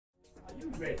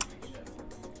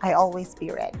I always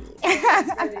be ready.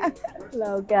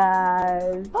 Hello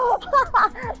guys.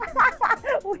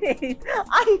 Wait,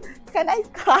 can I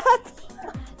cut?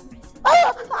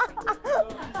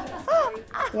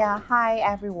 Yeah, hi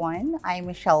everyone. I'm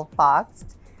Michelle Foxx,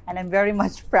 and I'm very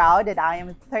much proud that I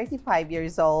am 35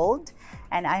 years old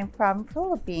and I'm from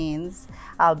Philippines.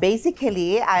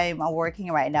 Basically, I'm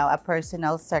working right now a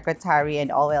personal secretary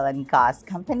in oil and gas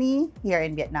company here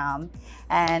in Vietnam.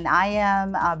 And I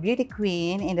am a beauty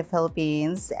queen in the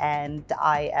Philippines, and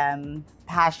I am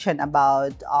passionate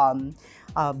about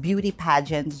beauty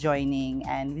pageants joining.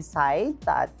 And besides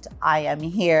that, I am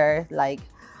here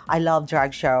I love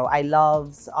drag show. I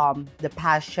love the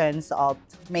passions of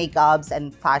makeups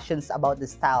and fashions about the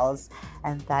styles,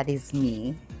 and that is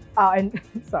me. Oh, and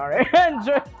sorry.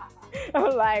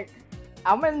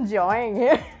 I'm enjoying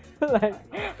it.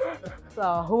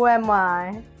 So who am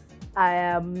I? I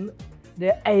am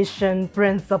the Asian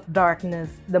Prince of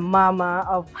Darkness, the mama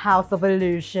of House of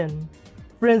Illusion,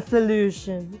 Prinz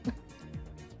Illusion.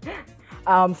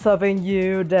 I'm serving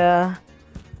you the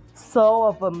soul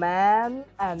of a man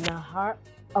and the heart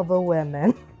of a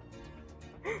woman.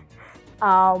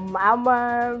 I'm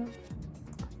a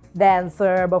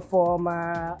dancer,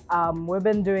 performer. We've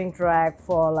been doing drag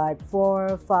for like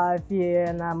 4 or 5 years,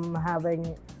 and I'm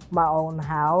having my own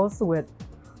house with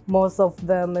most of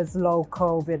them is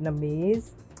local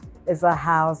Vietnamese. It's a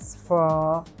house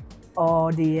for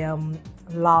all the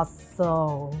lost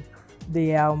soul,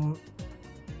 the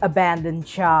abandoned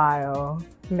child,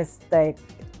 mistake,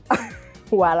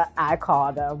 what I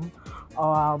call them,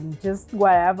 or just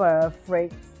whatever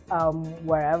freaks.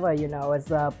 Wherever, you know,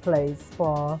 it's a place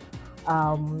for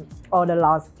all the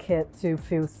lost kids to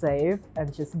feel safe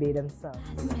and just be themselves.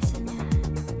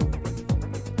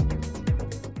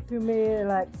 To me,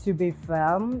 like, to be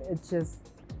femme, it just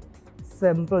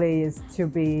simply is to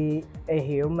be a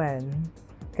human,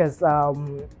 because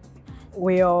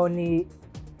we all need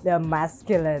the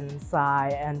masculine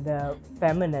side and the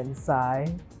feminine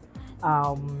side.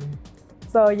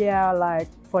 So yeah, like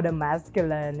for the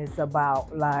masculine, it's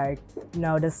about like, you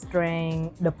know, the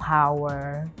strength, the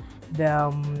power,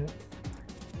 the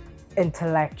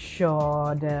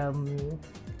intellectual, the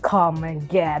come and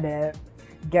get it,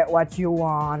 get what you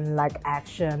want, like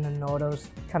action and all those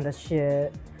kind of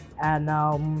shit. And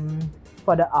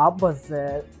for the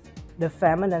opposite, the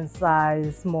feminine side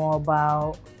is more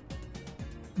about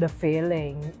the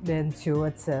feeling, the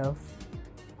intuitive,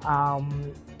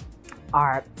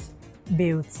 art,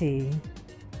 beauty,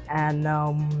 and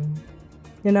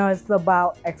you know, it's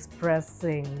about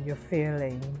expressing your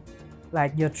feeling,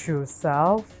 like your true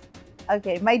self.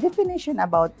 Okay, my definition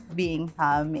about being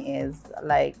femme is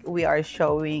like we are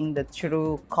showing the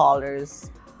true colors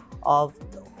of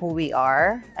who we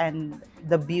are and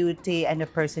the beauty and the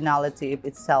personality of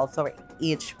itself for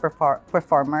each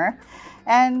performer.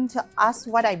 And as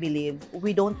what I believe,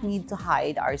 we don't need to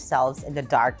hide ourselves in the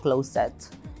dark closet.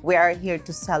 We are here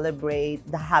to celebrate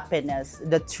the happiness,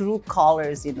 the true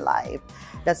colors in life.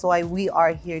 That's why we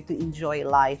are here to enjoy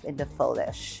life in the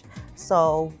fullest.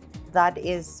 So that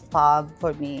is femme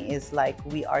for me, is like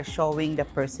we are showing the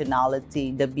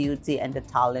personality, the beauty, and the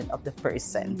talent of the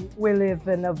person. We live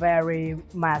in a very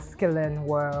masculine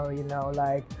world, you know,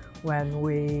 like when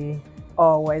we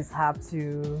always have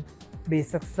to be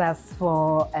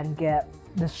successful and get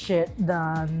the shit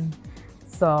done.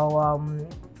 So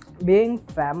being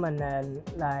feminine,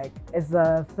 like, is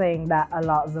a thing that a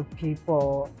lot of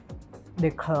people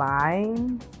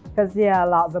decline. Because yeah, a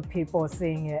lot of people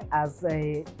seeing it as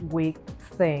a weak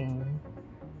thing.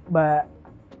 But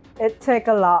it takes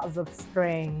a lot of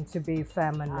strength to be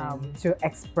feminine, to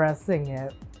expressing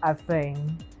it, I think.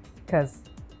 Because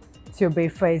to be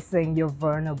facing your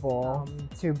vulnerable,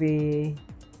 to be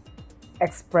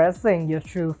expressing your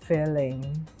true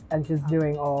feeling and just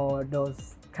doing all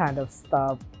those kind of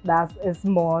stuff, that is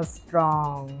more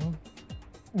strong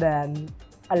than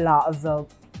a lot of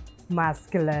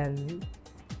masculine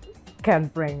can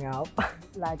bring up.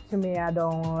 Like, to me, I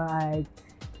don't like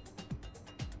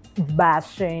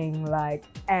bashing like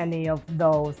any of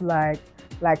those. Like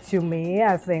to me,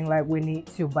 I think like we need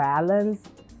to balance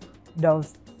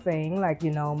those things, like,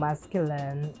 you know,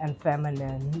 masculine and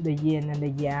feminine, the yin and the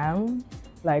yang.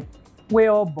 Like, we're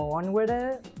all born with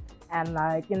it. And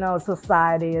like, you know,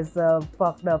 society is a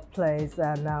fucked up place,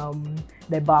 and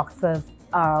they box us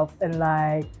up and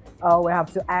like, oh, we have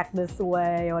to act this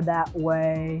way or that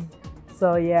way.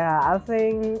 So yeah, I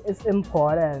think it's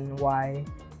important why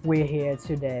we're here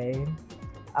today.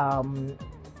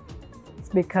 It's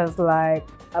because like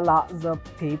a lot of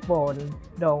people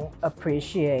don't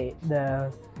appreciate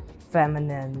the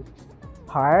feminine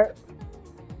part.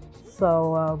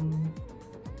 So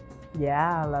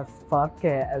yeah, let's fuck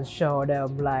it and show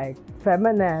them like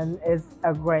feminine is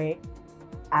a great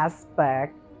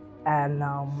aspect, and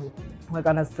we're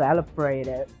gonna celebrate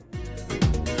it.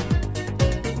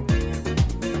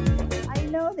 I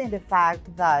know in the fact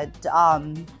that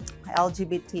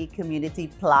LGBT community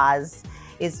plus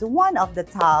is one of the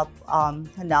top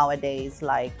nowadays.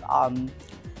 Like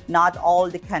not all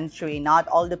the country, not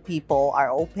all the people are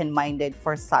open-minded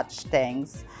for such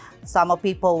things. Some of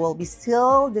people will be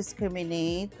still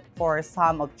discriminate for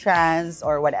some of trans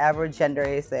or whatever gender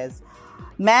it is.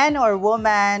 Man or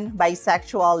woman,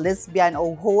 bisexual, lesbian,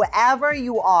 or whoever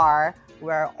you are,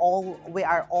 we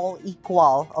are all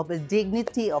equal of the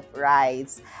dignity of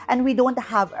rights. And we don't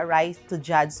have a right to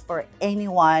judge for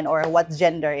anyone or what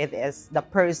gender it is, the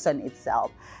person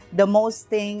itself. The most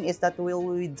thing is that what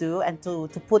we do and to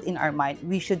put in our mind,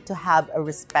 we should to have a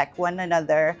respect one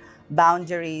another,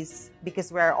 boundaries,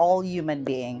 because we're all human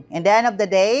beings. In the end of the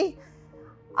day,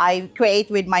 I create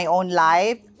with my own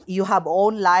life. You have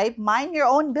own life, mind your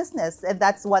own business. And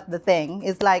that's what the thing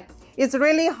is like. It's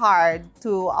really hard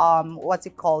to,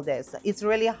 It's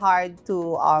really hard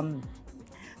to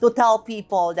tell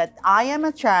people that I am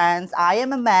a trans, I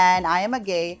am a man, I am a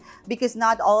gay, because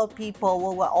not all people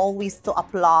will always to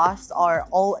applaud, or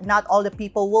not all the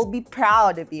people will be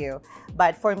proud of you.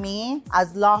 But for me,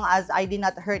 as long as I did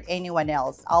not hurt anyone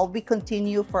else, I'll be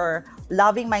continue for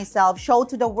loving myself, show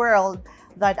to the world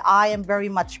that I am very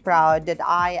much proud that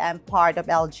I am part of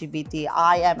LGBT.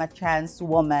 I am a trans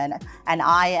woman, and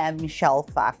I am Michelle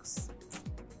Foxx.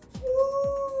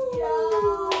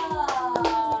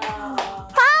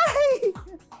 Hi!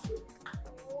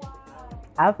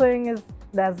 I think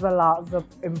there's a lot of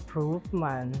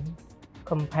improvement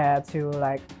compared to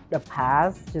like the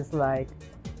past, just like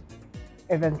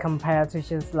even compared to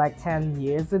just like 10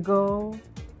 years ago.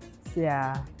 So,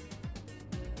 yeah.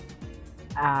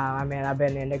 I mean, I've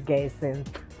been in the gay scene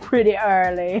pretty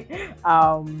early.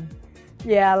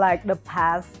 Yeah, like the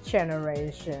past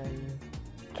generation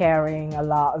carrying a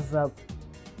lot of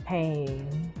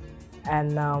pain,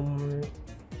 and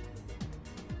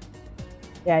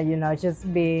yeah, you know,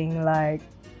 just being like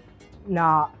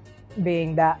not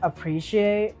being that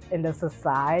appreciated in the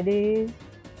society.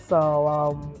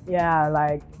 So yeah,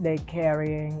 like they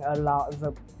carrying a lot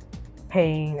of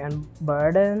pain and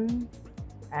burden.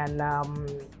 And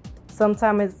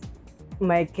sometimes it's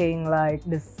making like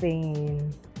the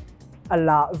scene a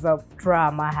lot of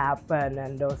drama happen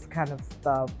and those kind of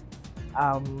stuff.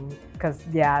 Cause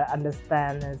yeah, I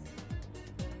understand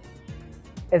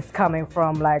it's coming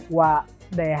from like what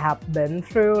they have been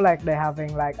through, like they're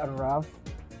having like a rough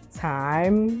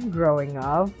time growing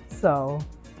up. So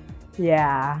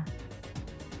yeah,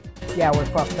 we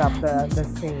fucked up the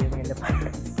scene in the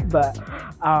past, but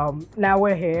now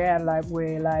we're here and like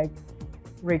we're like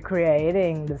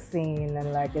recreating the scene,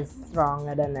 and like it's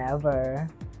stronger than ever.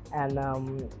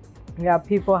 And yeah,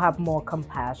 people have more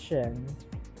compassion,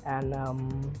 and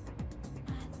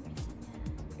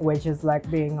we're just like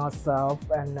being ourselves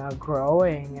and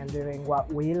growing and doing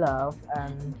what we love.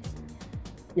 And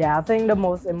yeah, I think the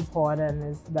most important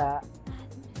is that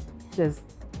just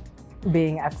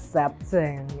being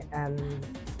accepting and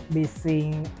be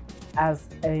seen as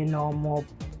a normal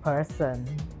person.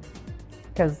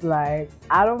 Because like,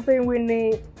 I don't think we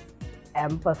need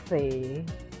empathy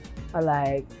or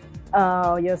like,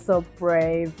 oh, you're so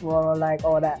brave, or like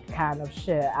all that kind of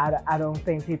shit. I don't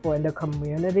think people in the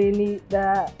community need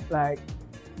that. Like,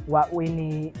 what we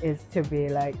need is to be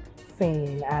like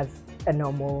seen as a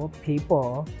normal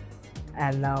people,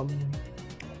 and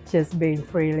just being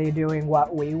freely doing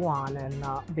what we want and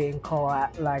not being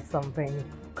caught like something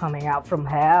coming out from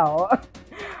hell.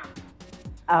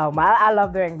 I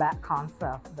love doing that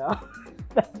concept though.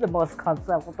 That's the most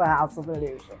concept of the House of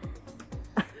Illusion.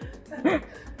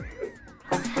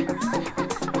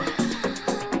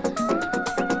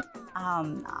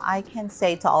 I can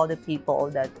say to all the people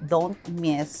that don't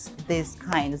miss this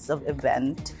kinds of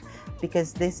event,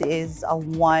 because this is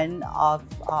one of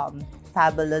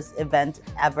fabulous event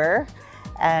ever,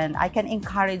 and I can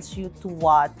encourage you to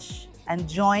watch and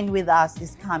join with us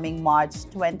this coming March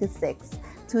 26,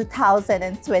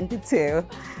 2022.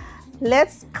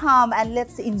 Let's come and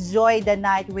let's enjoy the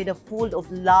night with a full of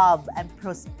love and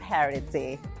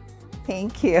prosperity.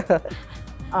 Thank you.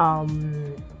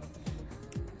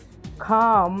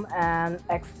 Come and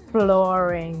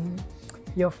exploring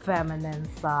your feminine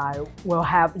side. We'll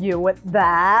help you with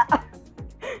that.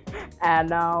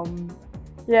 And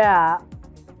yeah,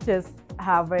 just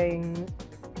having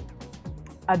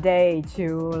a day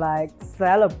to like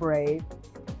celebrate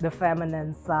the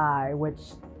feminine side, which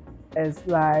is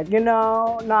like, you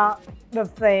know, not the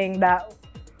thing that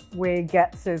we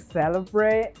get to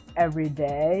celebrate every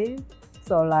day.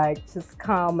 So like just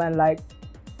come and like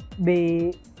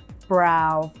be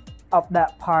proud of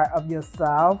that part of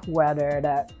yourself, whether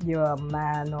that you're a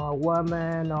man or a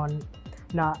woman or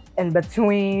not in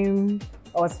between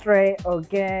or straight or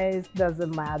gay,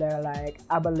 doesn't matter. Like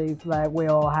I believe like we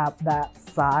all have that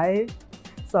side.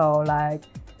 So like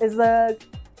it's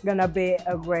gonna be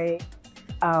a great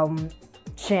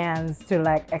chance to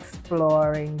like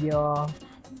exploring your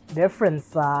different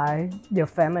side, your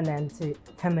femininity,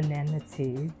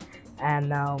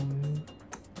 and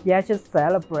yeah, just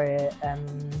celebrate it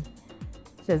and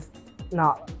just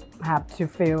not have to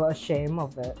feel ashamed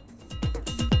of it.